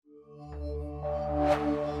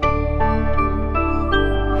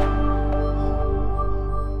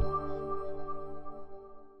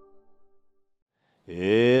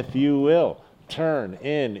turn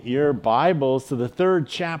in your Bibles to the third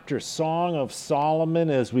chapter, Song of Solomon,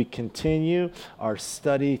 as we continue our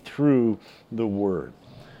study through the Word.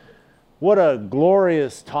 What a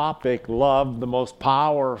glorious topic, love, the most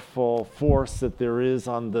powerful force that there is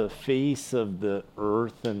on the face of the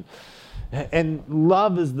earth. And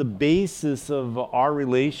love is the basis of our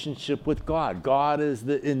relationship with God. God is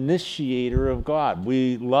the initiator of God.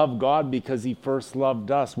 We love God because He first loved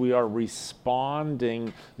us. We are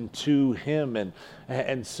responding to Him.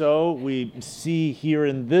 And so we see here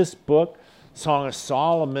in this book, Song of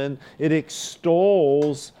Solomon, it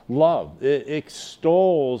extols love. It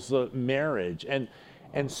extols marriage.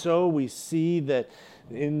 And so we see that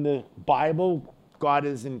in the Bible, God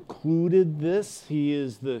has included this. He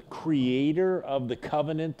is the creator of the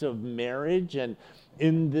covenant of marriage. And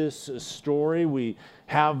in this story, we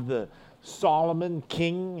have the Solomon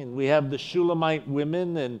king, and we have the Shulamite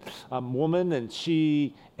woman, and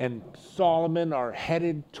she and Solomon are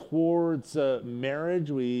headed towards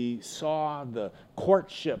marriage. We saw the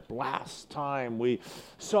courtship last time. We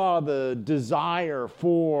saw the desire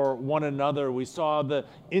for one another. We saw the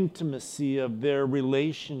intimacy of their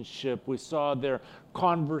relationship. We saw their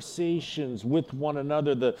conversations with one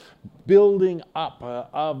another, the building up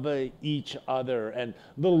of each other, and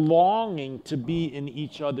the longing to be in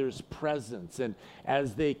each other's presence. And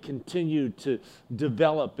as they continue to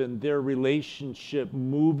develop in their relationship,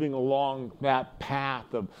 moving along that path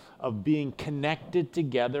of being connected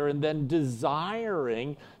together and then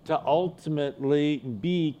desiring to ultimately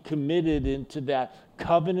be committed into that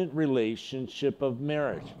covenant relationship of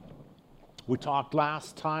marriage. We talked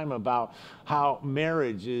last time about how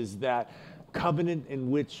marriage is that covenant in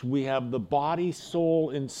which we have the body, soul,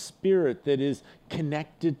 and spirit that is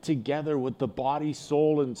connected together with the body,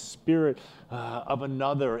 soul, and spirit of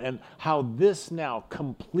another, and how this now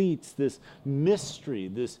completes this mystery,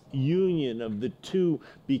 this union of the two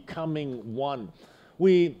becoming one.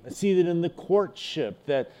 We see that in the courtship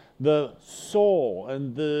that the soul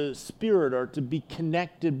and the spirit are to be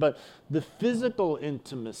connected, but the physical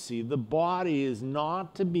intimacy, the body, is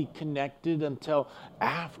not to be connected until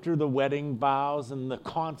after the wedding vows, and the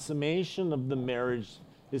consummation of the marriage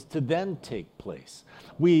is to then take place.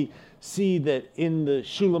 We see that in the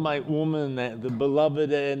Shulamite woman, the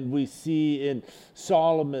beloved, and we see in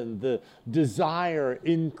Solomon the desire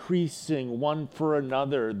increasing one for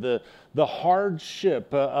another, the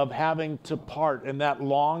hardship of having to part, and that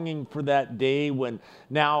longing for that day when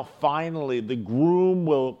now finally the groom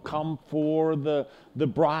will come for the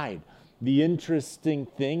bride. The interesting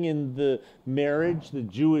thing in the marriage, the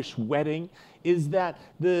Jewish wedding, is that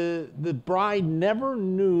the bride never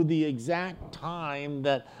knew the exact time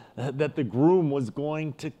that the groom was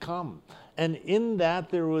going to come. And in that,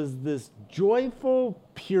 there was this joyful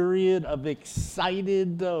period of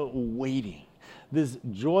excited waiting, this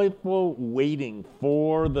joyful waiting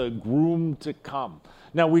for the groom to come.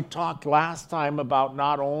 Now, we talked last time about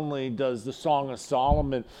not only does the Song of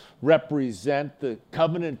Solomon represent the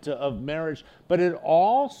covenant of marriage, but it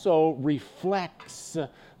also reflects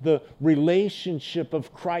the relationship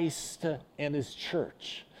of Christ and His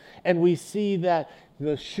church. And we see that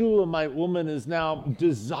the Shulamite woman is now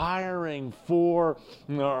desiring for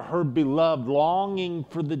her beloved, longing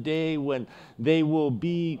for the day when they will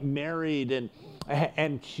be married,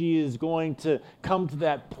 and she is going to come to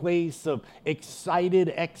that place of excited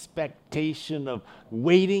expectation, of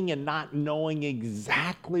waiting and not knowing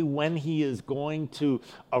exactly when He is going to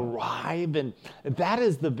arrive. And that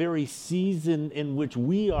is the very season in which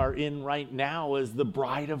we are in right now as the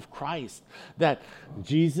bride of Christ, that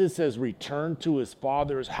Jesus has returned to His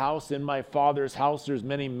Father's house. In my Father's house there's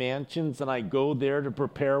many mansions, and I go there to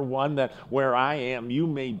prepare one, that where I am you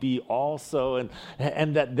may be also,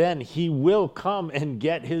 and that then He will come and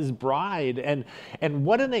get His bride. And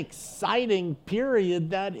what an exciting period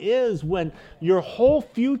that is, when your whole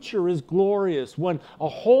future is glorious, when a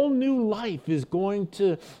whole new life is going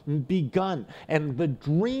to begun, and the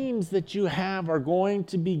dreams that you have are going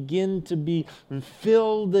to begin to be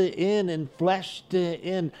filled in and fleshed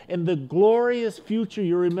in the glorious future.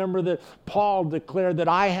 You remember that Paul declared that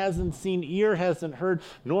eye hasn't seen, ear hasn't heard,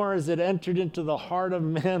 nor has it entered into the heart of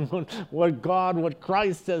man what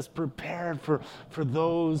Christ has prepared for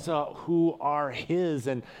those who are His.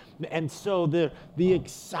 And so the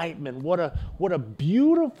excitement, what a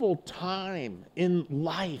beautiful time in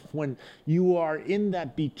life when you are in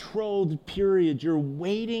that betrothed period. You're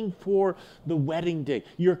waiting for the wedding day.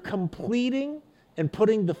 You're completing and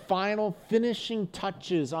putting the final finishing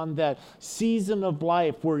touches on that season of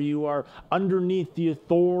life where you are underneath the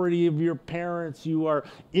authority of your parents, you are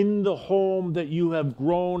in the home that you have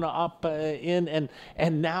grown up in,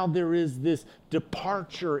 and now there is this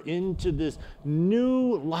departure into this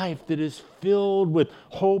new life that is filled with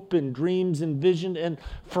hope and dreams and vision. And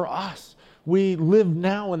for us, we live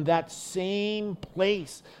now in that same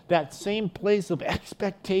place of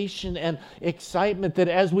expectation and excitement, that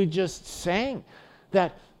as we just sang,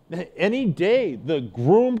 that any day the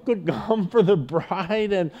groom could come for the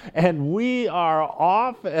bride, and we are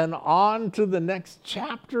off and on to the next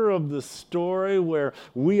chapter of the story where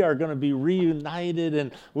we are going to be reunited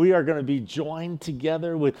and we are going to be joined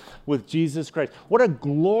together with Jesus Christ. What a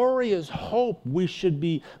glorious hope we should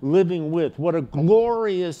be living with. What a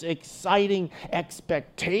glorious, exciting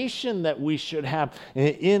expectation that we should have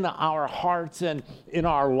in our hearts and in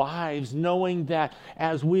our lives, knowing that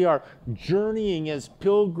as we are journeying as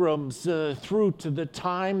pilgrims through to the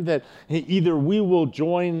time that either we will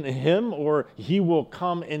join him or he will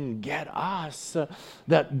come and get us,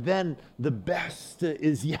 that then the best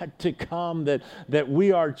is yet to come, that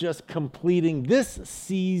we are just completing this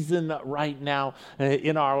season right now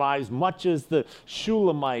in our lives, much as the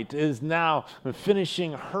Shulamite is now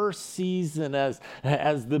finishing her season as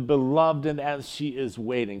the beloved and as she is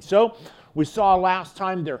waiting. So we saw last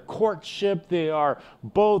time their courtship. They are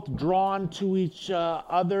both drawn to each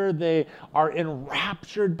other. They are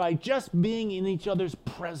enraptured by just being in each other's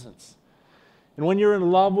presence. And when you're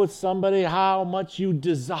in love with somebody, how much you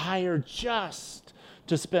desire just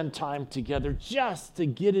to spend time together, just to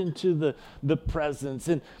get into the presence.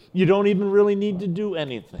 And you don't even really need to do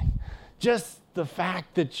anything. Just the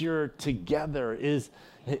fact that you're together is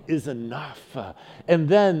enough. And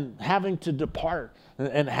then having to depart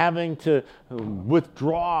and having to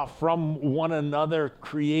withdraw from one another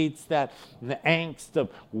creates the angst of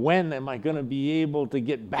when am I going to be able to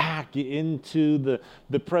get back into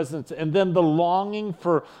the presence, and then the longing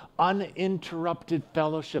for uninterrupted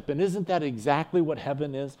fellowship. And isn't that exactly what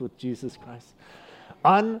heaven is with Jesus Christ?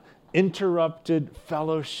 Uninterrupted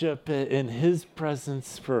fellowship in his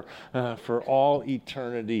presence for all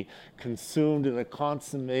eternity, consumed in a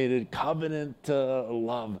consummated covenant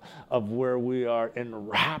love of where we are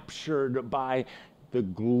enraptured by the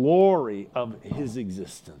glory of his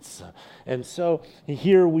existence. And so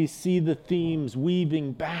here we see the themes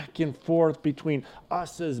weaving back and forth between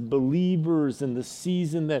us as believers and the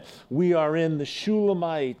season that we are in, the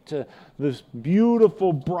Shulamite, this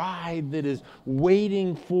beautiful bride that is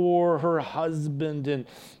waiting for her husband.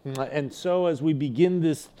 And so as we begin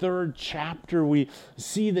this third chapter, we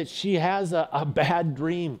see that she has a bad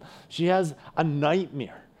dream. She has a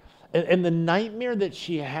nightmare. And the nightmare that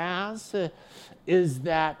she has is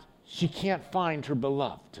that she can't find her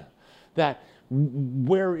beloved. That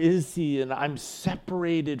where is he? And I'm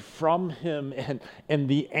separated from him. And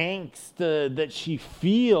the angst that she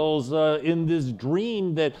feels in this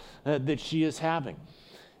dream that she is having.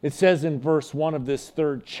 It says in verse 1 of this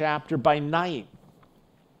third chapter, by night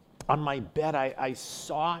on my bed I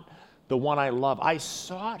sought the one I love. I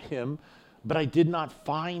sought him, but I did not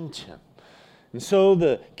find him. And so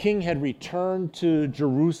the king had returned to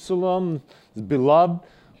Jerusalem. His beloved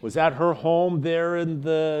was at her home there in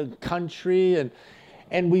the country.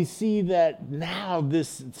 And we see that now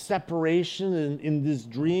this separation in this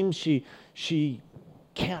dream, she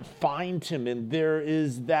can't find him. And there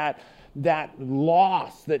is that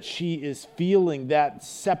loss that she is feeling, that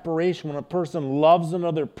separation. When a person loves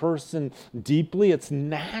another person deeply, it's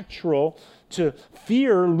natural to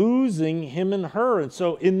fear losing him and her. And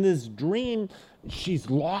so in this dream, she's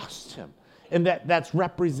lost him. And that's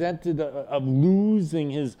represented of losing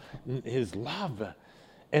his love.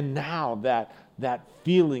 And now that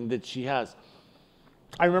feeling that she has.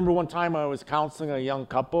 I remember one time I was counseling a young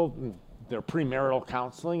couple, their premarital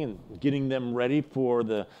counseling, and getting them ready for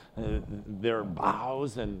their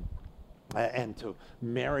vows and to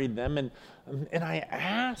marry them. And I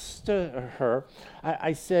asked her,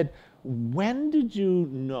 I said, when did you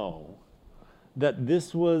know that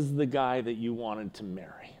this was the guy that you wanted to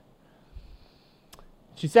marry?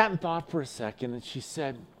 She sat and thought for a second, and she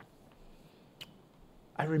said,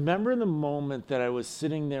 I remember the moment that I was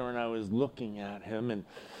sitting there and I was looking at him,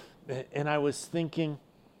 and I was thinking,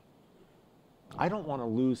 I don't want to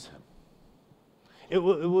lose him. It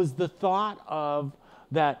was the thought of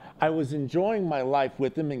that I was enjoying my life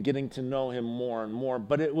with him and getting to know him more and more,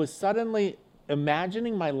 but it was suddenly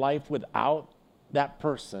imagining my life without that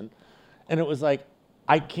person, and it was like,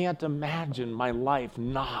 I can't imagine my life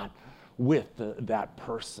not with that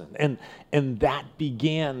person. And that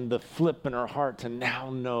began the flip in her heart to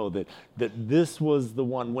now know that this was the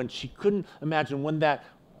one, when she couldn't imagine, when that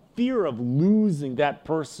fear of losing that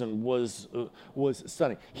person was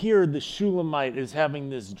stunning. Here the Shulamite is having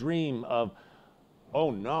this dream of,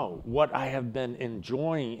 oh no, what I have been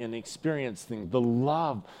enjoying and experiencing, the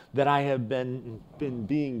love that I have been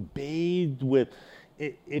being bathed with,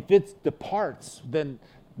 if it departs, then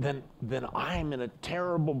I'm in a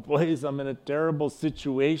terrible place. I'm in a terrible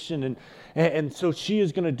situation. And so she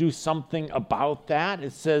is going to do something about that.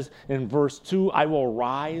 It says in verse 2, I will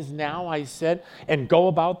rise now, I said, and go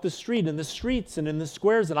about the streets and in the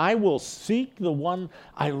squares, and I will seek the one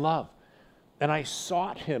I love. And I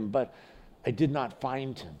sought him, but I did not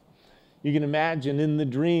find him. You can imagine in the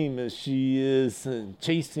dream as she is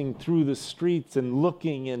chasing through the streets and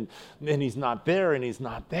looking, and he's not there, and he's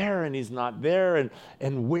not there, and he's not there,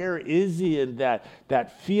 and where is he? And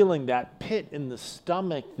that feeling, that pit in the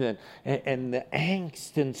stomach, and the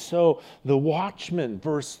angst. And so the watchmen,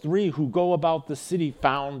 verse 3, who go about the city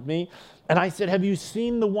found me. And I said, have you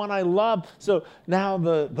seen the one I love? So now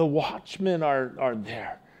the watchmen are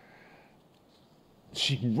there.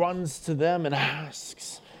 She runs to them and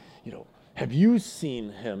asks, have you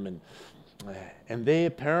seen him? And they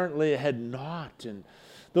apparently had not. And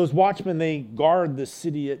those watchmen, they guard the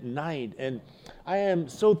city at night. And I am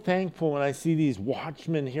so thankful when I see these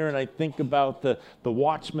watchmen here, and I think about the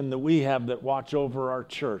watchmen that we have that watch over our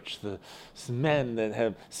church, the men that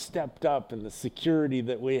have stepped up, and the security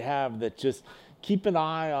that we have that just keep an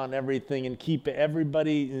eye on everything and keep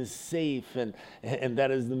everybody safe, and that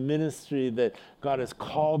is the ministry that God has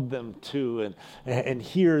called them to. And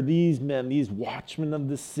here these men, these watchmen of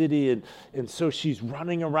the city, and so she's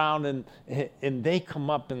running around, and they come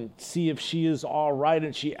up and see if she is all right,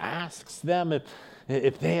 and she asks them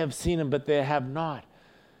if they have seen him, but they have not.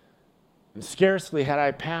 And scarcely had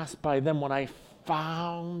I passed by them when I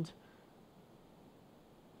found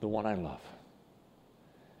the one I love.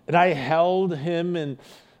 And I held him and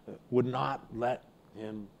would not let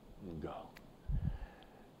him go.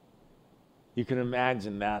 You can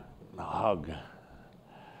imagine that hug.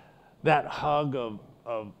 That hug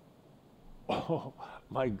of oh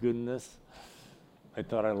my goodness, I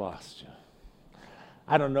thought I lost you.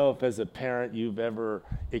 I don't know if as a parent you've ever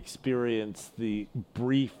experienced the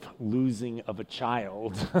brief losing of a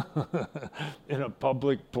child in a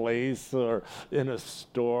public place or in a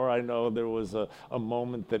store. I know there was a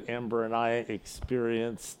moment that Amber and I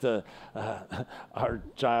experienced. Our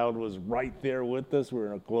child was right there with us. We were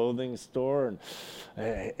in a clothing store,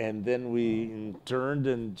 and then we turned,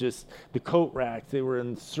 and just the coat racks, they were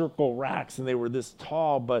in circle racks, and they were this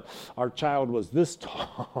tall, but our child was this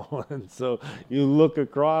tall. And so you look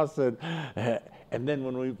across, and then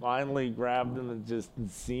when we finally grabbed him, it just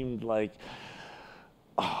seemed like,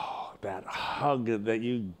 oh, that hug that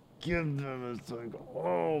you give them, it's like,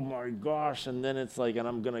 oh my gosh, and then it's like, and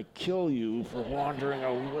I'm gonna kill you for wandering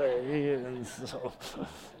away. And so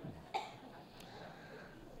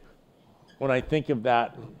when I think of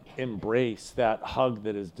that embrace, that hug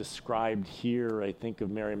that is described here, I think of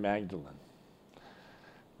Mary Magdalene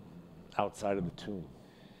outside of the tomb.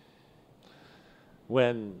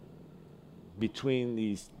 When between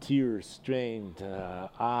these tear-stained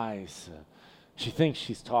eyes, she thinks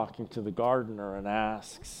she's talking to the gardener and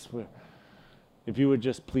asks, if you would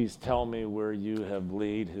just please tell me where you have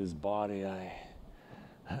laid his body,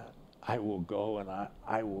 I will go and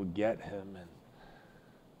I will get him.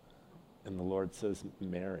 And the Lord says,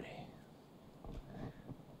 Mary.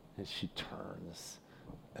 And she turns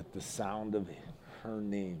at the sound of her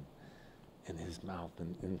name in his mouth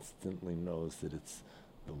and instantly knows that it's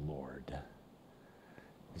the Lord.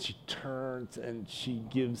 And she turns and she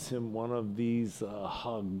gives him one of these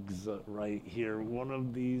hugs right here. One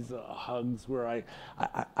of these hugs where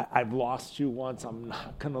I've lost you once. I'm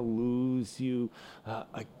not going to lose you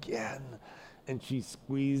again. And she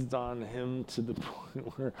squeezed on him to the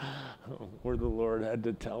point where the Lord had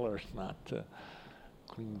to tell her not to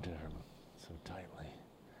cling to him so tightly.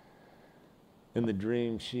 In the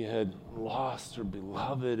dream, she had lost her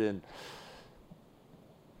beloved, and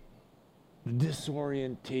the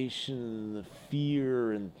disorientation and the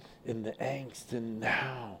fear and the angst, and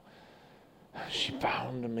now she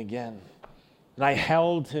found him again. And I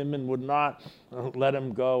held him and would not let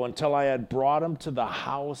him go until I had brought him to the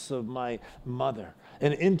house of my mother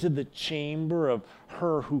and into the chamber of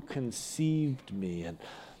her who conceived me.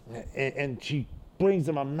 And she brings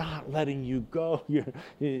him, I'm not letting you go.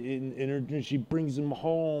 She brings him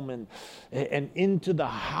home and into the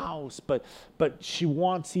house, but she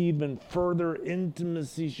wants even further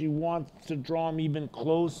intimacy. She wants to draw him even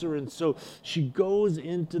closer, and so she goes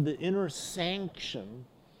into the inner sanction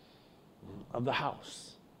of the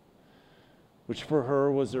house, which for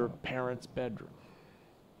her was her parents' bedroom.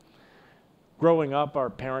 Growing up,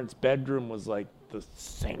 our parents' bedroom was like the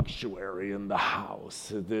sanctuary in the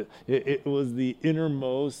house. It was the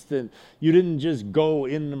innermost, and you didn't just go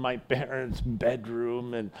into my parents'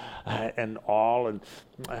 bedroom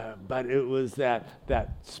but it was that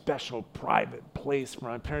special private place for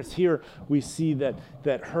my parents. Here we see that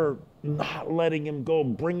her not letting him go,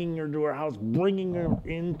 bringing her to her house, bringing her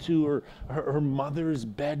into her mother's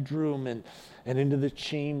bedroom and into the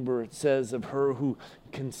chamber, it says, of her who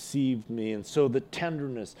conceived me. And so the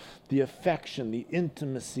tenderness, the affection, the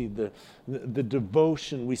intimacy, the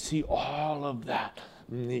devotion, we see all of that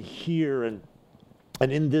here and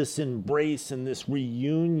in this embrace and this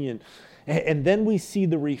reunion. And then we see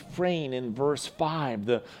the refrain in verse 5.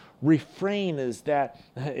 The refrain is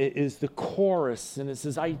the chorus, and it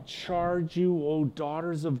says, I charge you, O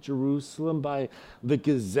daughters of Jerusalem, by the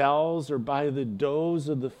gazelles or by the does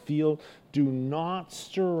of the field, do not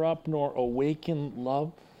stir up nor awaken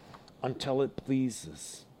love until it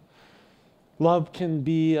pleases. Love can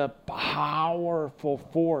be a powerful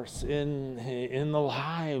force in the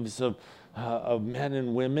lives of men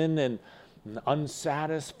and women, and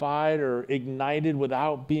unsatisfied or ignited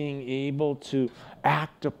without being able to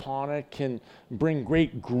act upon it can bring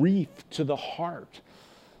great grief to the heart.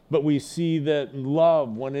 But we see that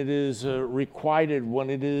love, when it is requited, when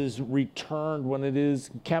it is returned, when it is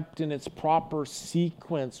kept in its proper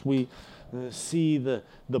sequence, we see the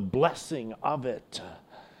blessing of it.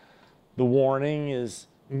 The warning is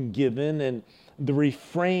given, and the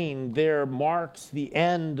refrain there marks the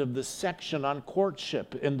end of the section on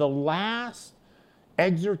courtship. And the last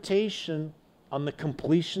exhortation on the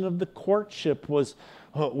completion of the courtship was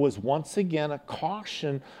once again a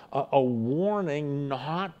caution, a warning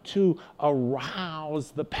not to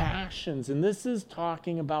arouse the passions. And this is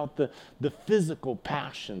talking about the physical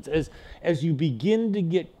passions. As you begin to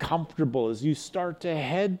get comfortable, as you start to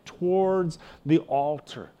head towards the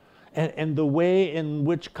altar, and the way in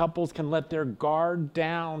which couples can let their guard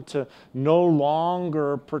down to no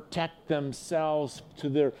longer protect themselves to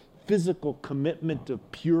their physical commitment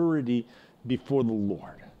of purity before the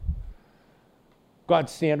Lord.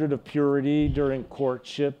 God's standard of purity during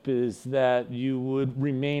courtship is that you would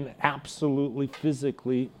remain absolutely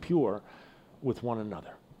physically pure with one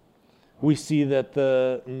another. We see that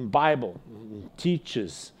the Bible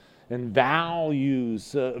teaches and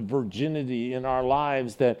values virginity in our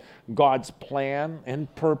lives, that God's plan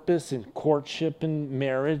and purpose in courtship and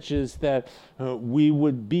marriage is that we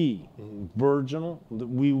would be virginal, that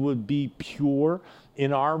we would be pure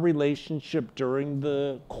in our relationship during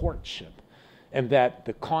the courtship, and that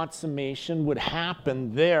the consummation would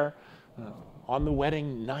happen there on the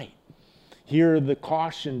wedding night. Hear the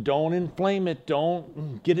caution, don't inflame it,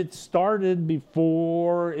 don't get it started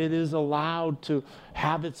before it is allowed to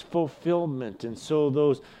have its fulfillment. And so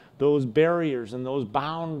those barriers and those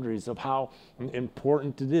boundaries of how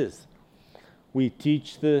important it is. We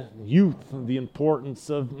teach the youth the importance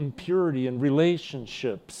of purity in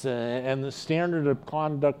relationships and the standard of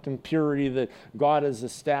conduct and purity that God has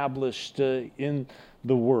established in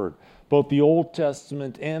the Word. Both the Old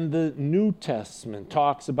Testament and the New Testament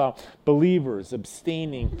talks about believers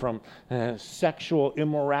abstaining from sexual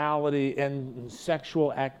immorality and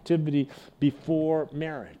sexual activity before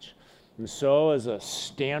marriage. And so, as a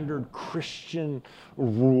standard Christian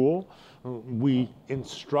rule, we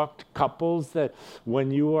instruct couples that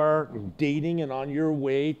when you are dating and on your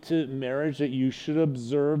way to marriage, that you should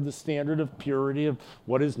observe the standard of purity of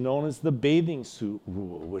what is known as the bathing suit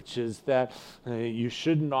rule, which is that you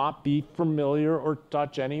should not be familiar or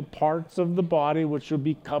touch any parts of the body which will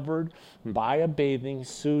be covered by a bathing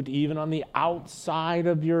suit, even on the outside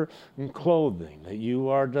of your clothing, that you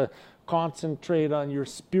are to concentrate on your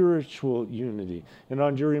spiritual unity and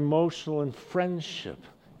on your emotional and friendship,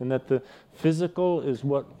 and that the physical is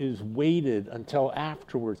what is waited until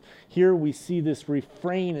afterwards. Here we see this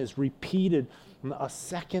refrain is repeated a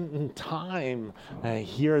second time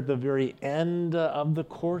here at the very end of the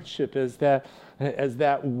courtship as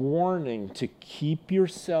that warning to keep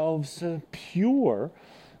yourselves pure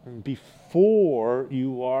before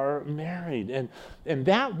you are married. And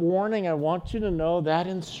that warning, I want you to know, that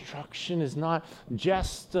instruction is not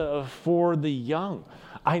just for the young.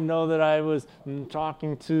 I know that I was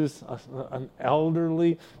talking to an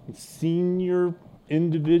elderly senior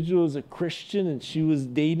individual is a Christian, and she was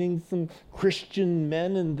dating some Christian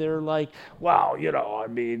men, and they're like, well, I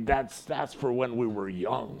mean, that's for when we were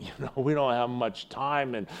young. We don't have much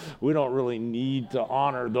time, and we don't really need to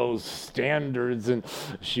honor those standards. And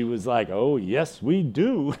she was like, oh, yes, we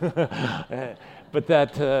do. But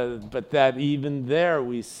that even there,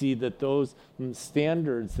 we see that those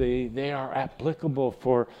standards, they are applicable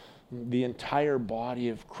for the entire body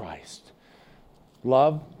of Christ.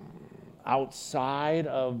 Love outside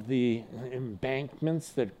of the embankments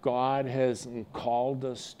that God has called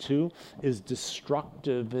us to is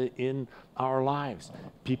destructive in our lives.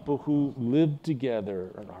 People who live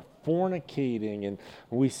together and are fornicating, and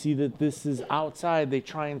we see that this is outside. They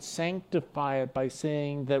try and sanctify it by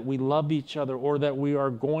saying that we love each other or that we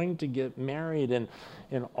are going to get married, and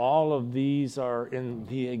all of these are in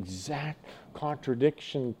the exact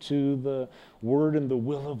contradiction to the word and the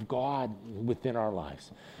will of God within our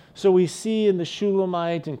lives. So we see in the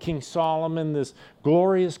Shulamite and King Solomon this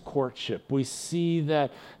glorious courtship. We see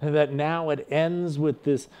that now it ends with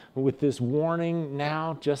this warning.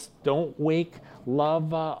 Now just don't wake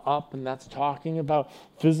love up, and that's talking about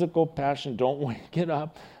physical passion. Don't wake it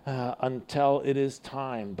up until it is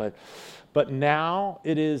time. But now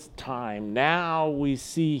it is time. Now we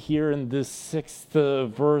see here in this 6th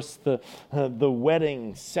verse, the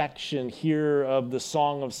wedding section here of the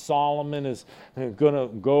Song of Solomon is going to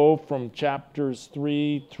go from chapters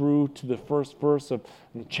 3 through to the first verse of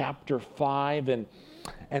chapter 5.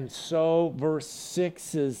 And so verse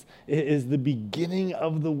 6 is the beginning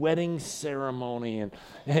of the wedding ceremony.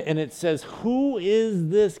 And it says, who is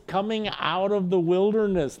this coming out of the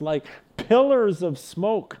wilderness like pillars of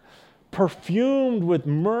smoke, perfumed with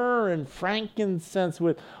myrrh and frankincense,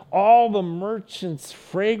 with all the merchants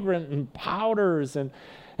fragrant and powders?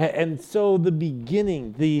 And so the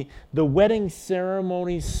beginning, the wedding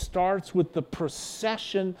ceremony starts with the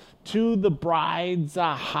procession to the bride's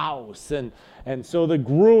house. And so the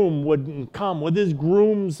groom would come with his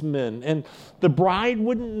groomsmen, and the bride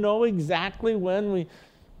wouldn't know exactly when. We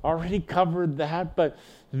already covered that, but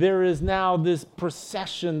there is now this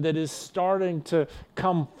procession that is starting to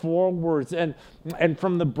come forwards. And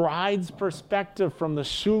from the bride's perspective, from the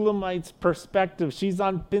Shulamite's perspective, she's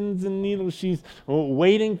on pins and needles. She's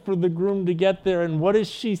waiting for the groom to get there. And what does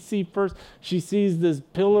she see first? She sees this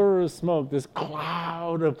pillar of smoke, this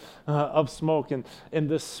cloud of smoke. And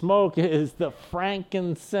the smoke is the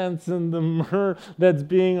frankincense and the myrrh that's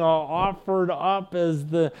being offered up as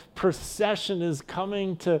the procession is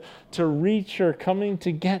coming to reach her, coming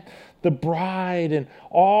to get the bride, and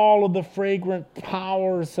all of the fragrant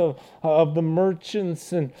powers of the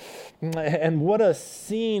merchants. And what a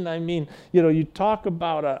scene. I mean, you talk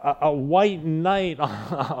about a white knight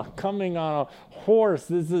coming on a horse.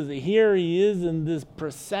 Here he is in this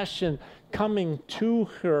procession coming to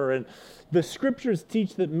her. And the scriptures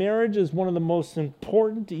teach that marriage is one of the most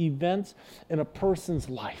important events in a person's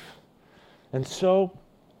life. And so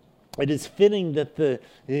it is fitting that the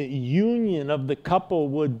union of the couple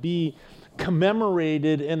would be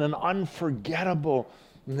commemorated in an unforgettable,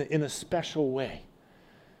 in a special way.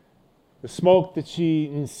 The smoke that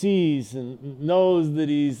she sees and knows that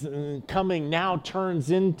he's coming now turns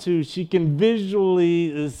into, she can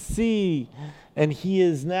visually see, and he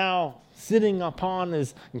is now sitting upon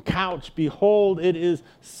his couch. Behold, it is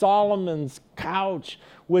Solomon's couch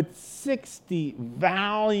with 60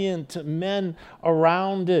 valiant men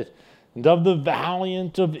around it, and of the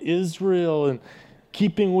valiant of Israel. And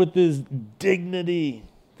keeping with his dignity,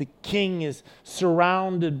 the king is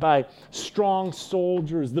surrounded by strong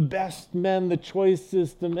soldiers, the best men, the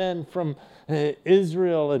choicest men from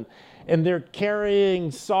Israel. And they're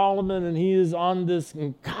carrying Solomon, and he is on this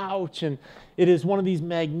couch. And it is one of these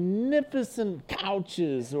magnificent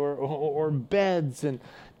couches or beds and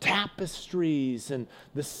tapestries. And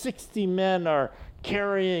the 60 men are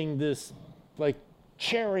carrying this like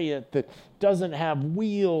chariot that doesn't have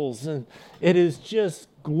wheels. And it is just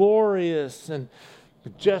glorious. And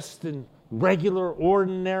just in regular,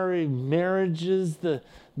 ordinary marriages, the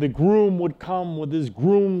groom would come with his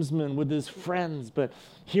groomsmen, with his friends. But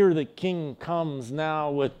here the king comes now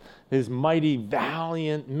with his mighty,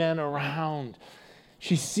 valiant men around.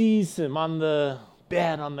 She sees him on the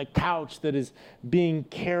bed, on the couch that is being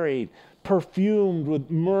carried, perfumed with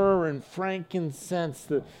myrrh and frankincense.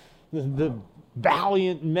 The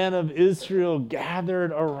valiant men of Israel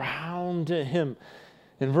gathered around him.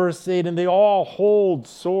 In verse 8, and they all hold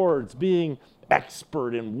swords, being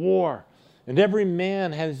expert in war. And every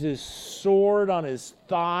man has his sword on his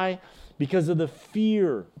thigh because of the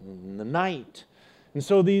fear in the night. And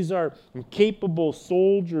so these are capable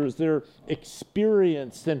soldiers. They're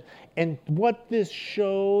experienced. And what this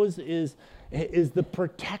shows is the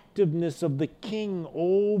protectiveness of the king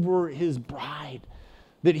over his bride,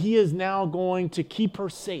 that he is now going to keep her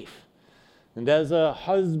safe. And as a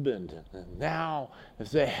husband, and now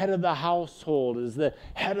as the head of the household, as the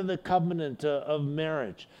head of the covenant of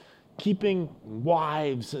marriage, keeping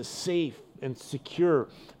wives safe and secure,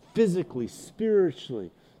 physically,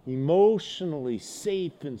 spiritually, emotionally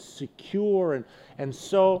safe and secure. And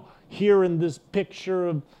so here in this picture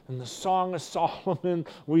in the Song of Solomon,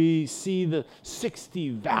 we see the 60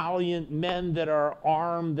 valiant men that are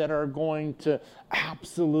armed, that are going to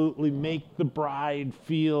absolutely make the bride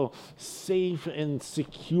feel safe and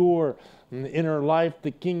secure in her life.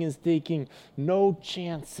 The king is taking no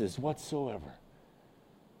chances whatsoever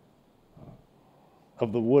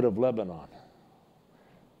of the wood of Lebanon.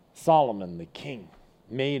 Solomon, the king,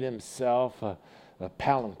 made himself a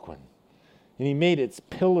palanquin. And he made its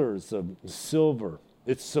pillars of silver,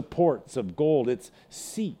 its supports of gold, its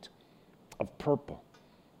seat of purple,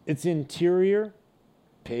 its interior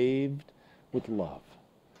paved with love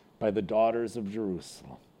by the daughters of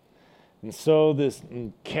Jerusalem. And so this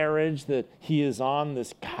carriage that he is on,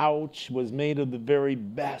 this couch, was made of the very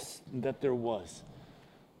best that there was.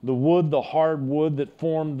 The wood, the hard wood that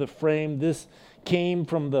formed the frame, this came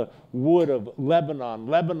from the wood of Lebanon.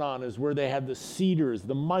 Lebanon is where they had the cedars,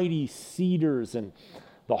 the mighty cedars, and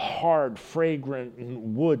the hard, fragrant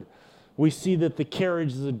wood. We see that the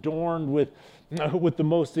carriage is adorned with the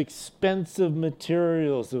most expensive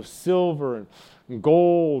materials of silver and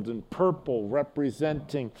gold and purple,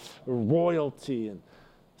 representing royalty. And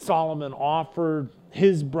Solomon offered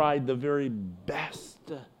his bride the very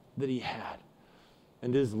best that he had.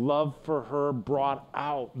 And his love for her brought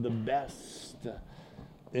out the best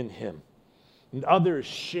in him. And others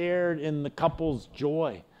shared in the couple's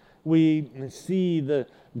joy. We see the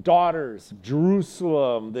daughters of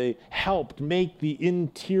Jerusalem. They helped make the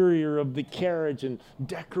interior of the carriage and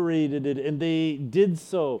decorated it. And they did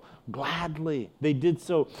so gladly. They did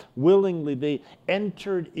so willingly. They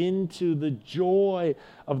entered into the joy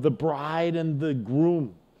of the bride and the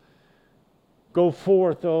groom. Go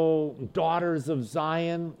forth, O daughters of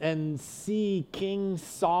Zion, and see King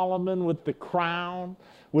Solomon with the crown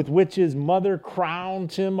with which his mother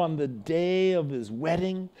crowned him on the day of his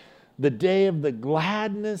wedding, the day of the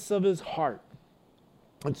gladness of his heart.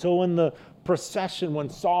 And so in the procession, when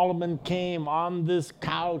Solomon came on this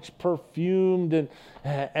couch, perfumed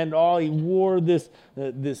and all, he wore this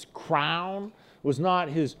crown. It was not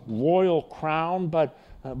his royal crown, but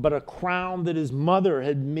a crown that his mother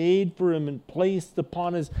had made for him and placed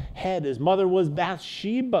upon his head. His mother was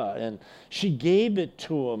Bathsheba, and she gave it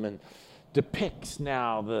to him, and depicts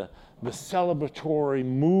now the celebratory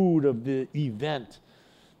mood of the event,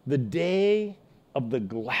 the day of the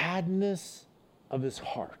gladness of his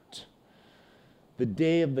heart. The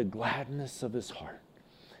day of the gladness of his heart.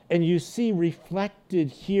 And you see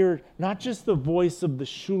reflected here not just the voice of the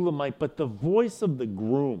Shulamite, but the voice of the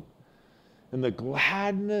groom and the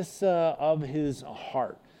gladness of his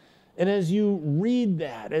heart. And as you read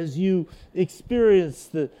that, as you experience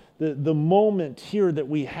the moment here that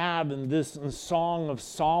we have in this Song of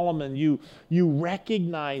Solomon, you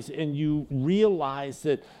recognize and you realize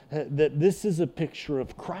that this is a picture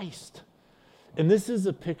of Christ. And this is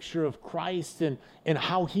a picture of Christ and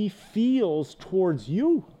how he feels towards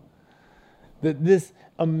you. That this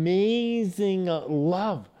amazing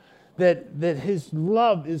love, that his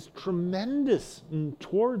love is tremendous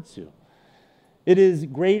towards you. It is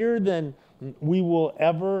greater than we will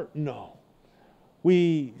ever know.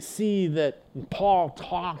 We see that Paul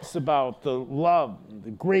talks about the love,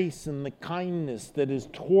 the grace, and the kindness that is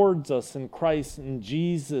towards us in Christ and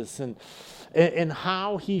Jesus, and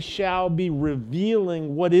how he shall be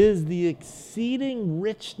revealing what is the exceeding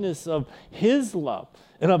richness of his love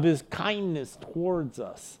and of his kindness towards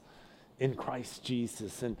us in Christ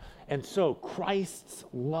Jesus. And so Christ's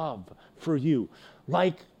love for you,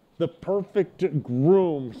 like the perfect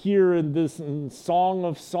groom here in this Song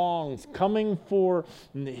of Songs, coming for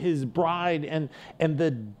his bride and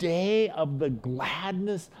the day of the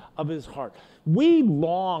gladness of his heart. We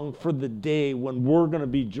long for the day when we're going to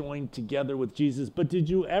be joined together with Jesus. But did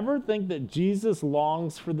you ever think that Jesus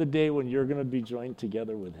longs for the day when you're going to be joined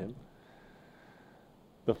together with him?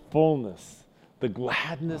 The fullness, the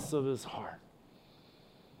gladness of his heart.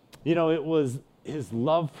 You know, it was his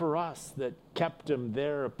love for us that kept him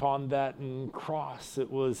there upon that cross.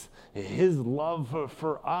 It was his love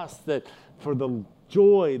for us, that for the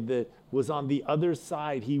joy that was on the other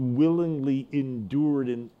side. He willingly endured,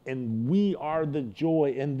 and we are the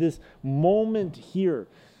joy. And this moment here,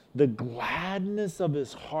 the gladness of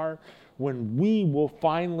his heart when we will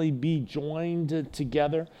finally be joined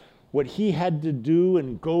together, what he had to do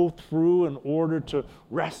and go through in order to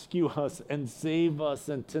rescue us and save us,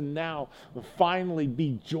 and to now finally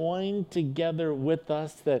be joined together with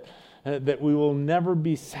us, that we will never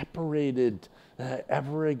be separated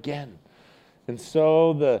ever again. And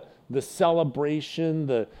so the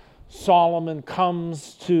celebration, Solomon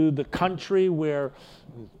comes to the country where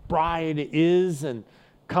bride is, and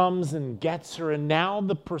comes and gets her, and now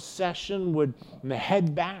the procession would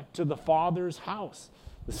head back to the father's house.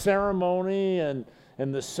 The ceremony and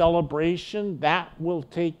the celebration, that will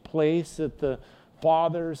take place at the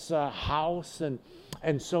father's house,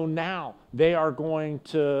 and so now they are going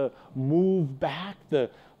to move back. The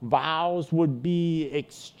vows would be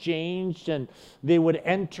exchanged, and they would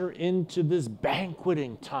enter into this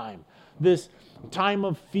banqueting time, this time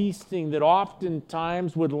of feasting that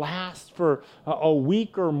oftentimes would last for a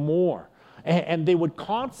week or more. And they would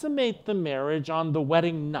consummate the marriage on the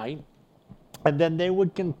wedding night, and then they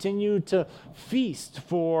would continue to feast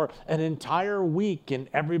for an entire week, and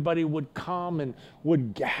everybody would come and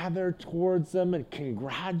would gather towards them and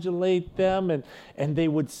congratulate them, and they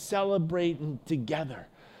would celebrate together.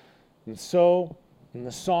 And so, in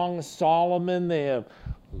the Song of Solomon, they have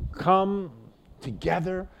come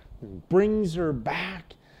together and brings her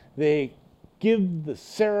back. They give the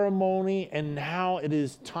ceremony, and now it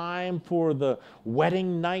is time for the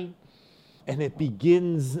wedding night. And it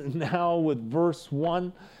begins now with verse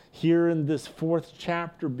 1 here in this 4th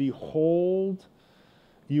chapter. Behold,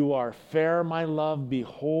 you are fair, my love.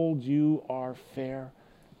 Behold, you are fair.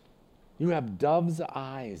 You have dove's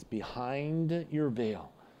eyes behind your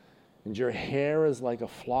veil, and your hair is like a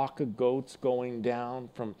flock of goats going down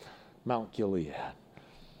from Mount Gilead.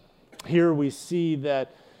 Here we see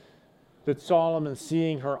that Solomon,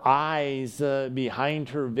 seeing her eyes behind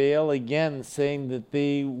her veil, again saying that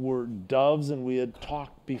they were doves, and we had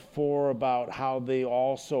talked before about how they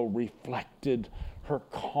also reflected her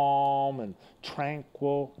calm and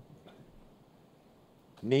tranquil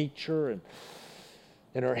nature,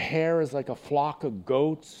 and her hair is like a flock of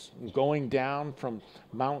goats going down from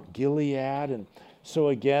Mount Gilead. And so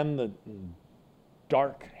again, the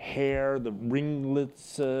dark hair, the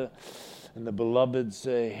ringlets, and the beloved's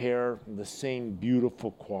hair, the same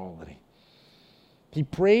beautiful quality. He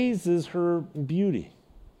praises her beauty.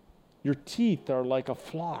 Your teeth are like a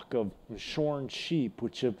flock of shorn sheep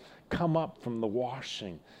which have come up from the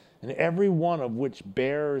washing, and every one of which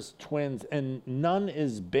bears twins, and none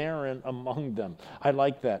is barren among them. I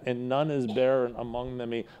like that. And none is barren among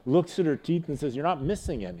them. He looks at her teeth and says, you're not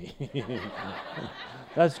missing any.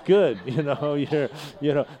 That's good.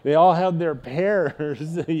 They all have their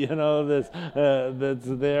pairs, that's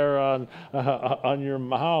there on your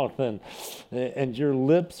mouth, and your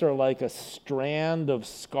lips are like a strand of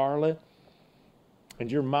scarlet,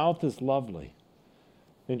 and your mouth is lovely.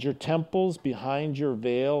 And your temples behind your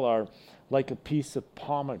veil are like a piece of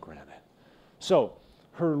pomegranate. So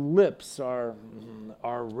her lips are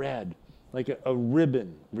red, like a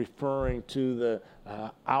ribbon, referring to the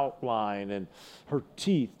outline. And her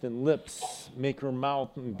teeth and lips make her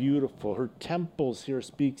mouth beautiful. Her temples here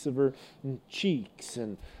speaks of her cheeks,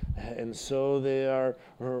 and so they are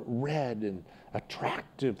red and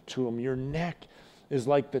attractive to him. Your neck is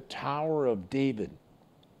like the Tower of David,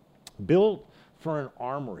 built for an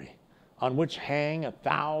armory, on which hang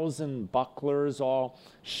 1,000 bucklers, all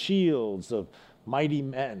shields of mighty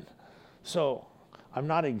men. So I'm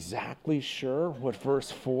not exactly sure what verse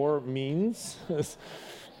 4 means,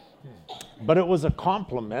 but it was a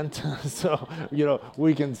compliment. So,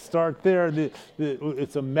 we can start there.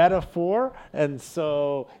 It's a metaphor, and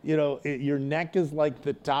so, your neck is like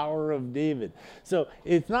the Tower of David. So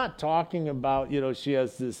it's not talking about, she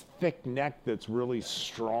has this thick neck that's really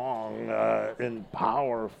strong and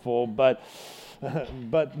powerful, but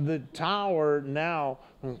the tower now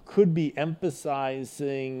could be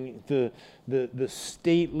emphasizing the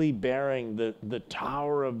stately bearing, the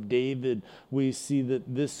Tower of David. We see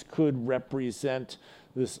that this could represent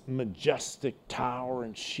this majestic tower,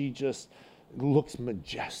 and she just looks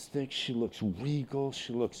majestic. She looks regal.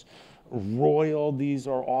 She looks royal. These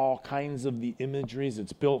are all kinds of the imageries.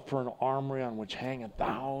 It's built for an armory on which hang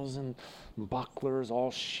 1,000 bucklers,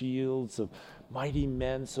 all shields of mighty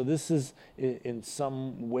men. So this is in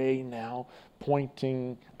some way now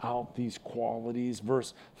pointing out these qualities.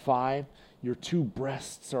 Verse 5, your 2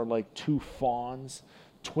 breasts are like 2 fawns,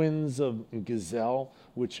 twins of gazelle,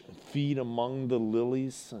 which feed among the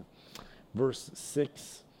lilies. Verse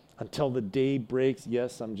 6, until the day breaks.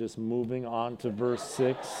 Yes, I'm just moving on to verse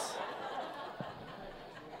 6.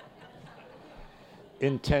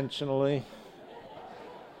 Intentionally.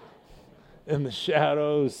 And the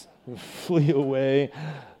shadows flee away.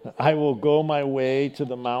 I will go my way to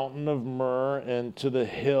the mountain of myrrh and to the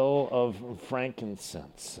hill of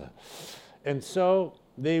frankincense. And so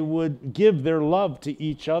they would give their love to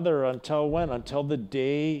each other until when? Until the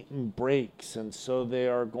day breaks. And so they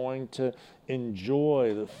are going to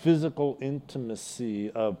enjoy the physical intimacy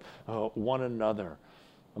of one another.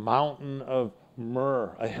 A mountain of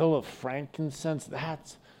myrrh, a hill of frankincense,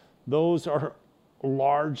 those are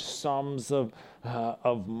large sums of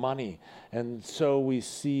money. And so we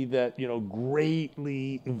see that,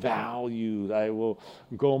 greatly valued. I will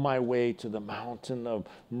go my way to the mountain of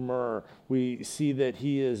myrrh. We see that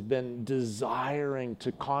he has been desiring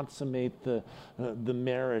to consummate the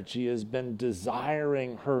marriage. He has been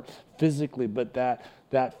desiring her physically, but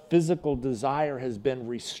that physical desire has been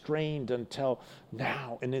restrained until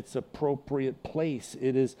now in its appropriate place.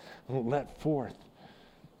 It is let forth.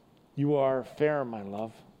 You are fair, my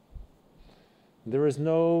love. There is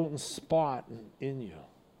no spot in you.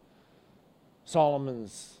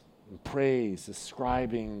 Solomon's praise,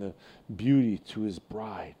 ascribing the beauty to his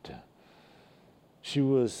bride. She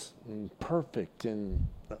was perfect in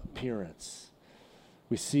appearance.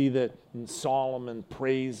 We see that Solomon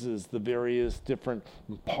praises the various different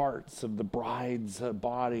parts of the bride's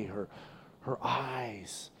body, her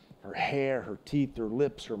eyes, her hair, her teeth, her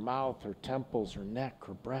lips, her mouth, her temples, her neck,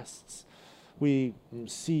 her breasts. We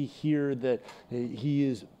see here that he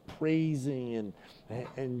is praising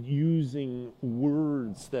and using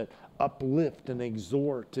words that uplift and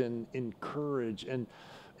exhort and encourage. And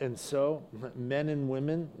so, men and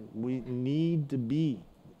women, we need to be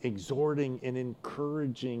exhorting and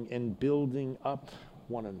encouraging and building up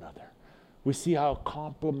one another. We see how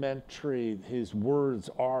complimentary his words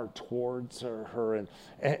are towards her.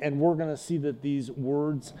 And we're going to see that these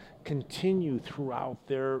words continue throughout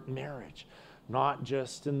their marriage, not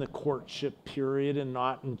just in the courtship period and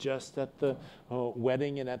not just at the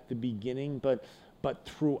wedding and at the beginning, but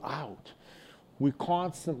throughout. We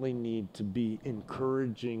constantly need to be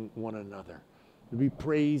encouraging one another, to be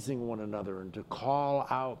praising one another, and to call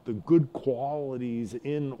out the good qualities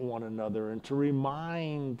in one another, and to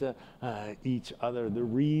remind each other the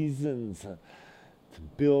reasons to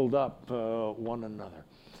build up one another.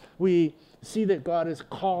 We see that God has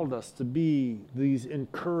called us to be these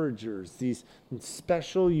encouragers, these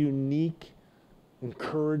special, unique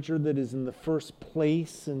encourager that is in the first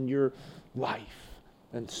place in your life.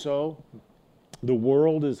 And so the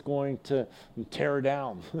world is going to tear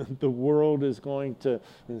down. The world is going to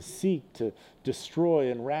seek to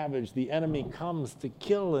destroy and ravage. The enemy comes to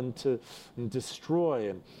kill and to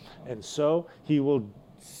destroy. And so he will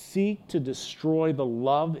seek to destroy the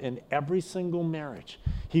love in every single marriage.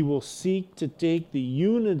 He will seek to take the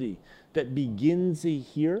unity that begins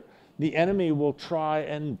here. The enemy will try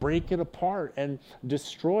and break it apart and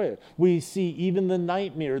destroy it. We see even the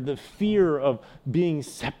nightmare, the fear of being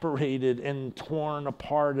separated and torn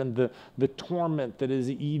apart, and the torment that is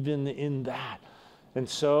even in that. And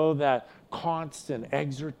so that constant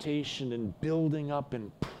exhortation and building up and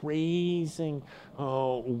praising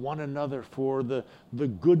one another for the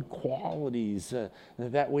good qualities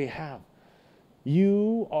that we have.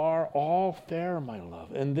 You are all fair, my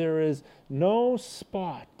love, and there is no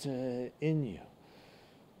spot in you.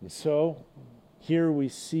 And so here we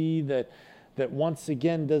see that once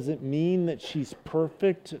again doesn't mean that she's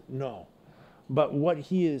perfect, no. But what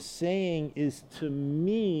he is saying is, to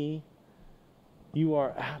me, you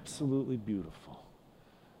are absolutely beautiful.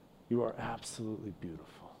 You are absolutely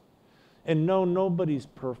beautiful. And no, nobody's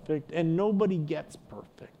perfect, and nobody gets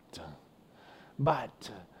perfect. But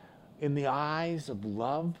in the eyes of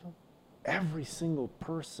love, every single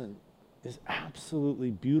person is absolutely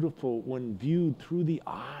beautiful when viewed through the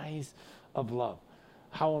eyes of love.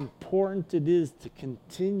 How important it is to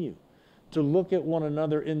continue to look at one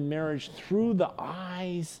another in marriage through the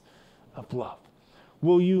eyes of love.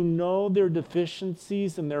 Will you know their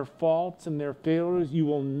deficiencies and their faults and their failures? You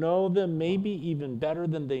will know them maybe even better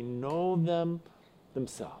than they know them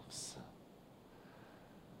themselves.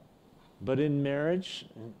 But in marriage,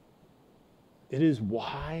 it is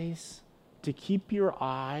wise to keep your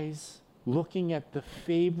eyes looking at the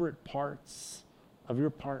favorite parts of your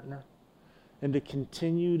partner and to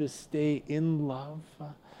continue to stay in love,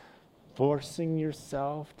 forcing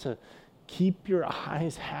yourself to keep your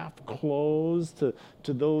eyes half closed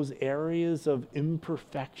to those areas of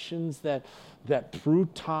imperfections that through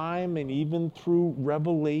time and even through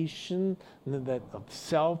revelation that of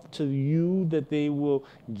self to you that they will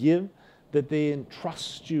give, that they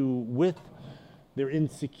entrust you with their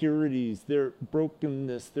insecurities, their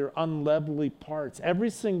brokenness, their unlovely parts. Every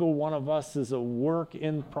single one of us is a work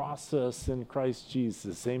in process in Christ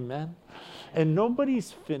Jesus. Amen? And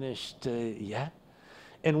nobody's finished yet.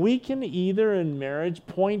 And we can either in marriage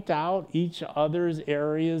point out each other's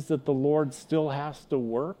areas that the Lord still has to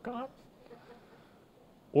work on,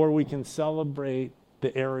 or we can celebrate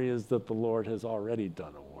the areas that the Lord has already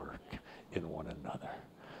done a work in one another.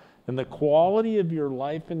 And the quality of your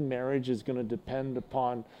life in marriage is going to depend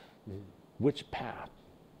upon which path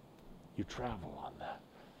you travel on that.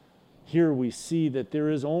 Here we see that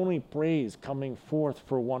there is only praise coming forth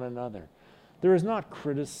for one another. There is not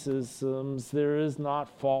criticisms, there is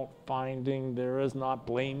not fault finding, there is not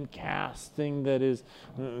blame casting that is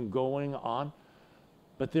going on,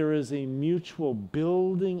 but there is a mutual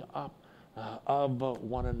building up of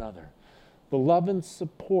one another. The love and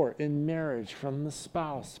support in marriage from the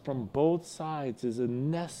spouse, from both sides, is a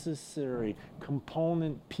necessary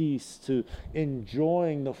component piece to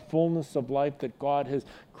enjoying the fullness of life that God has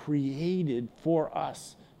created for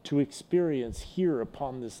us to experience here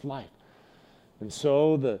upon this life. And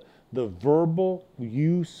so the verbal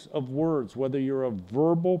use of words, whether you're a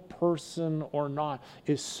verbal person or not,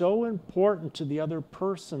 is so important to the other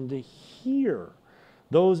person to hear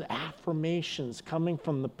those affirmations coming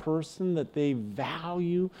from the person that they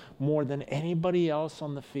value more than anybody else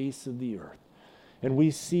on the face of the earth. And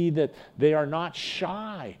we see that they are not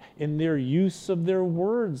shy in their use of their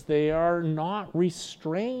words. They are not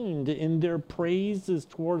restrained in their praises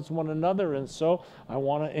towards one another. And so I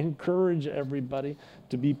want to encourage everybody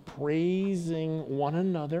to be praising one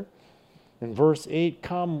another. In verse 8,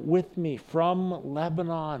 come with me from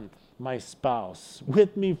Lebanon, my spouse,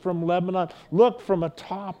 with me from Lebanon. Look from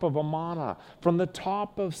atop of Amana, from the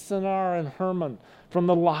top of Sinar and Hermon, from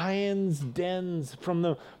the lions' dens, from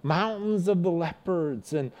the mountains of the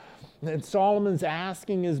leopards. And Solomon's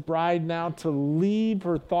asking his bride now to leave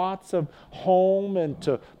her thoughts of home and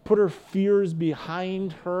to put her fears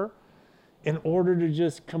behind her in order to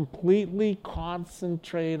just completely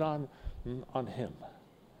concentrate on him.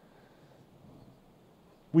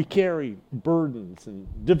 We carry burdens and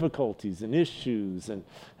difficulties and issues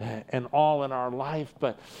and all in our life,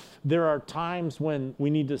 but there are times when we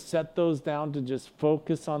need to set those down to just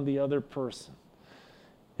focus on the other person.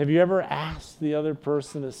 Have you ever asked the other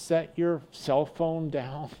person to set your cell phone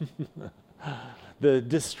down? The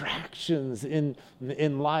distractions in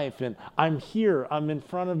life, and I'm here, I'm in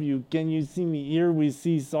front of you, can you see me? Here we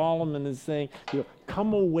see Solomon is saying,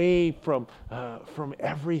 come away from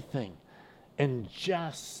everything and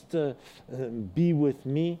just be with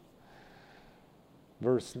me.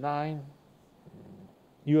 Verse 9,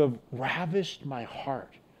 you have ravished my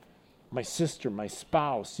heart, my sister, my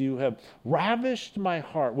spouse. You have ravished my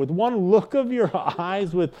heart with one look of your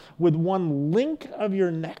eyes, with one link of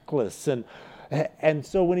your necklace. And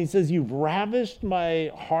so when he says you've ravished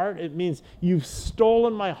my heart, it means you've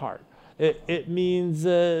stolen my heart. It means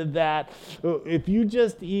that if you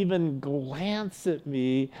just even glance at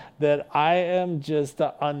me, that I am just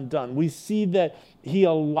undone. We see that he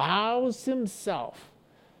allows himself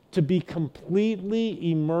to be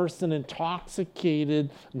completely immersed and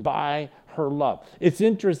intoxicated by her love. It's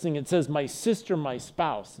interesting. It says, my sister, my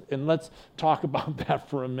spouse. And let's talk about that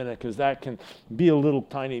for a minute, because that can be a little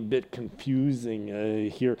tiny bit confusing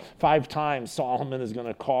here. 5 times Solomon is going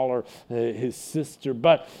to call her his sister.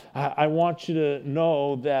 But I want you to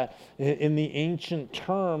know that in the ancient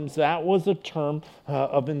terms, that was a term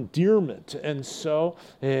of endearment. And so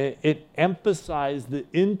it emphasized the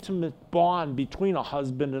intimate bond between a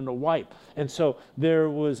husband and a wife. And so there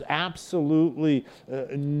was absolutely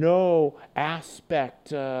no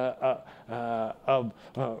aspect of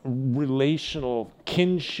relational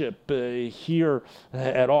kinship here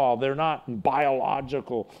at all. They're not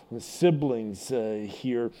biological siblings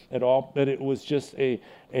here at all, but it was just a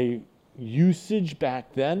usage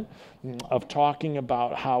back then of talking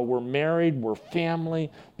about how we're married, we're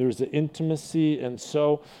family, there's an intimacy, and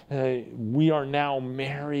so we are now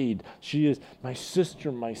married. She is my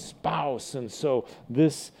sister, my spouse, and so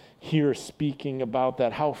this here speaking about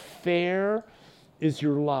that. How fair is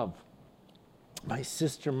your love? My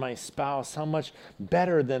sister, my spouse, how much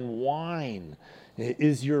better than wine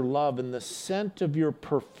is your love, and the scent of your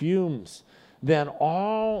perfumes than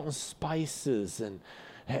all spices.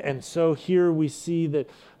 And so here we see that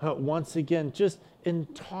once again, just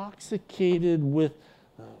intoxicated with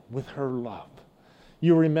with her love.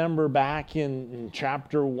 You remember back in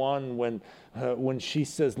chapter 1 when she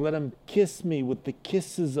says, let him kiss me with the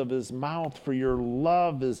kisses of his mouth, for your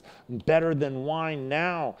love is better than wine.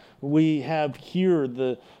 Now we have here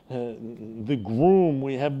the groom,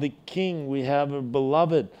 we have the king, we have a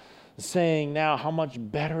beloved saying now, how much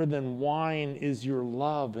better than wine is your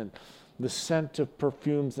love, and the scent of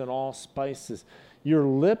perfumes and all spices. Your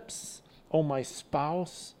lips, O my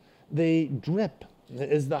spouse, they drip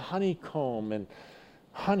as the honeycomb, and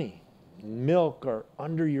honey and milk are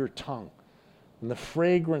under your tongue. And the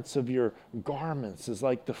fragrance of your garments is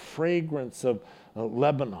like the fragrance of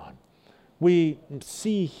Lebanon. We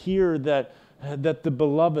see here that the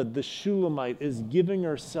beloved, the Shulamite, is giving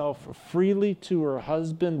herself freely to her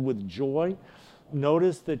husband with joy.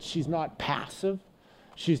 Notice that she's not passive.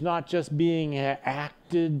 She's not just being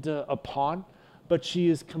acted upon, but she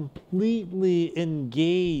is completely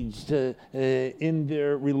engaged in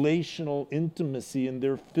their relational intimacy, in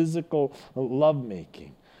their physical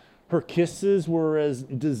lovemaking. Her kisses were as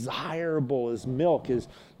desirable as milk, as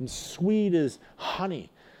sweet as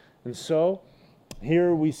honey. And so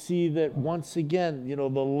here we see that once again, the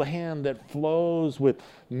land that flows with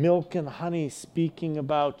milk and honey, speaking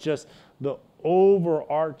about just the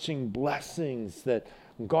overarching blessings that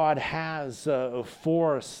God has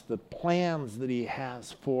for us, the plans that he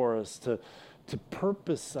has for us to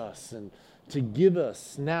purpose us and to give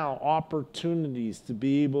us now opportunities to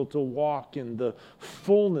be able to walk in the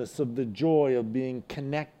fullness of the joy of being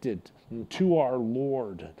connected to our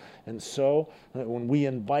Lord. And so when we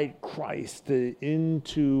invite Christ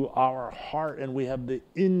into our heart and we have the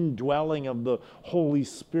indwelling of the Holy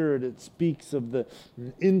Spirit, it speaks of the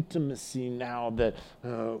intimacy now that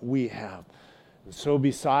we have. And so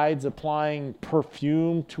besides applying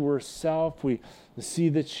perfume to herself, we see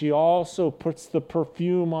that she also puts the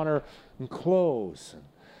perfume on her clothes.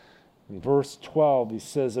 In verse 12, he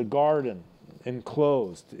says, a garden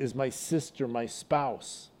enclosed is my sister, my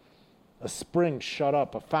spouse, a spring shut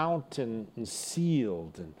up, a fountain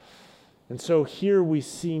sealed. And so here we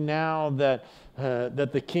see now that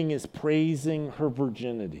the king is praising her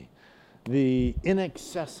virginity, the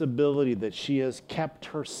inaccessibility that she has kept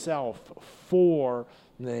herself for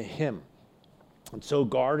him. And so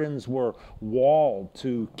gardens were walled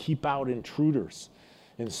to keep out intruders,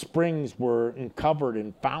 and springs were covered,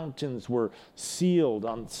 and fountains were sealed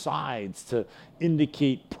on sides to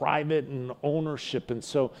indicate private and ownership. And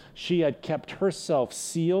so she had kept herself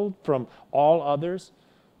sealed from all others,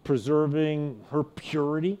 preserving her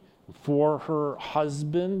purity for her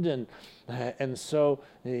husband. And so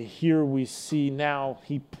here we see now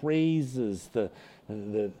he praises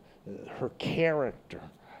her character.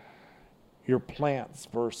 Your plants,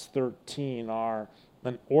 verse 13, are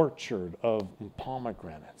an orchard of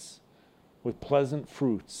pomegranates with pleasant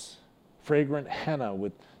fruits, fragrant henna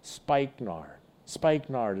with spikenard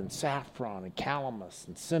and saffron and calamus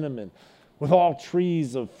and cinnamon, with all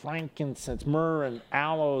trees of frankincense, myrrh and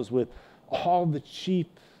aloes, with all the chief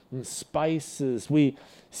spices. We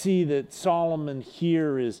see that Solomon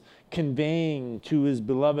here is conveying to his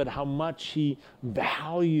beloved how much he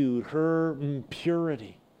valued her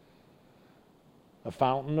purity. A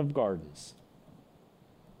fountain of gardens,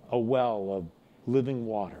 a well of living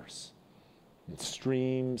waters, and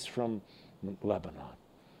streams from Lebanon.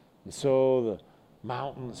 And so the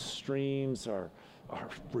mountain streams are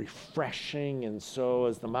refreshing, and so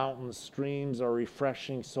as the mountain streams are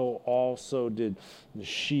refreshing, so also did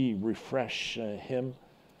she refresh him.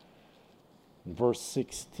 In verse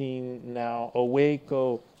 16 now, awake,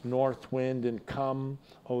 O north wind, and come,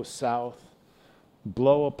 O south,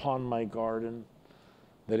 blow upon my garden,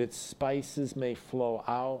 that its spices may flow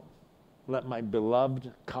out. Let my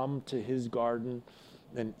beloved come to his garden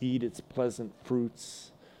and eat its pleasant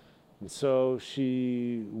fruits. And so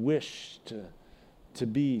she wished to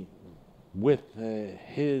be with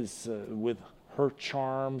with her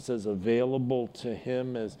charms as available to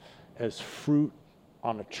him as fruit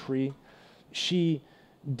on a tree. She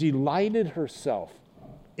delighted herself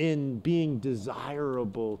in being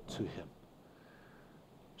desirable to him.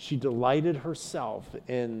 She delighted herself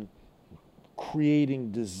in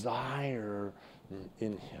creating desire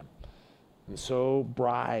in him. And so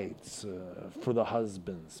brides for the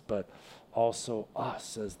husbands, but also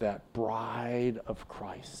us as that bride of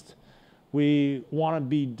Christ. We want to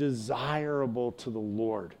be desirable to the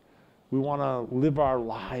Lord. We want to live our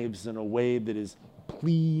lives in a way that is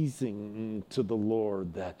pleasing to the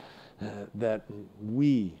Lord, that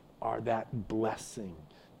we are that blessing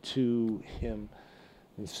to him.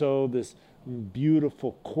 And so this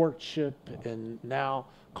beautiful courtship and now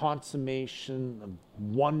consummation of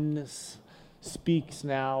oneness speaks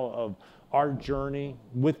now of our journey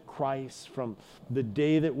with Christ from the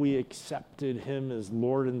day that we accepted him as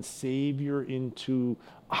Lord and Savior into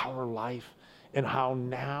our life, and how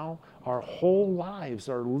now our whole lives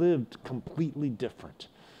are lived completely different.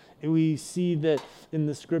 And we see that in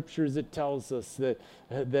the scriptures it tells us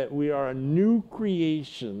that we are a new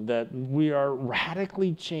creation, that we are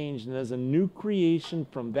radically changed, and as a new creation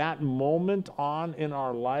from that moment on in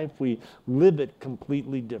our life, we live it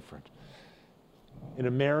completely different. In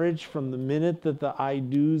a marriage, from the minute that the I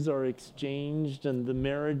do's are exchanged and the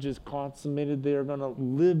marriage is consummated, they are going to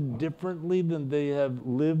live differently than they have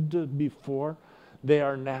lived before. They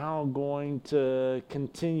are now going to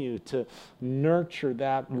continue to nurture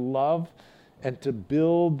that love and to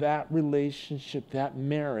build that relationship, that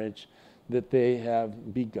marriage that they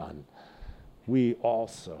have begun. We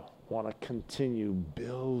also want to continue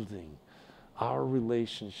building our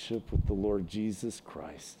relationship with the Lord Jesus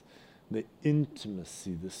Christ, the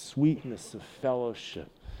intimacy, the sweetness of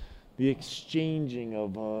fellowship, the exchanging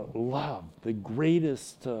of love, the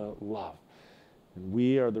greatest love. And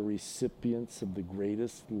we are the recipients of the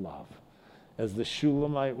greatest love. As the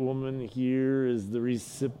Shulamite woman here is the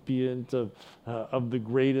recipient of the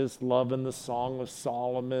greatest love in the Song of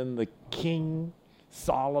Solomon, the King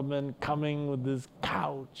Solomon coming with his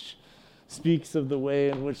couch speaks of the way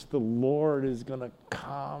in which the Lord is going to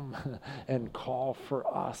come and call for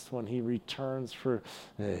us when he returns for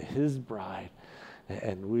his bride.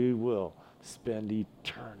 And we will spend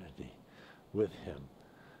eternity with him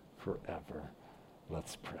forever.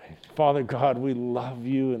 Let's pray. Father God, we love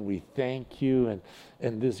you and we thank you.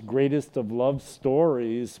 And this greatest of love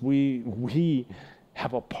stories, we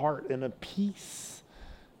have a part and a piece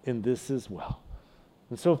in this as well.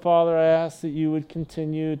 And so, Father, I ask that you would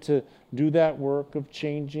continue to do that work of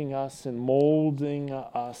changing us and molding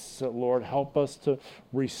us. Lord, help us to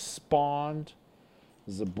respond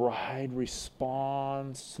as the bride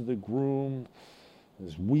responds to the groom,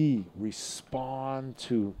 as we respond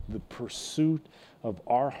to the pursuit of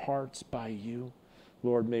our hearts by you.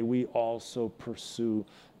 Lord, may we also pursue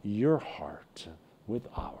your heart with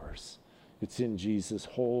ours. It's in Jesus'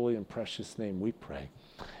 holy and precious name we pray.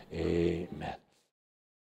 Amen.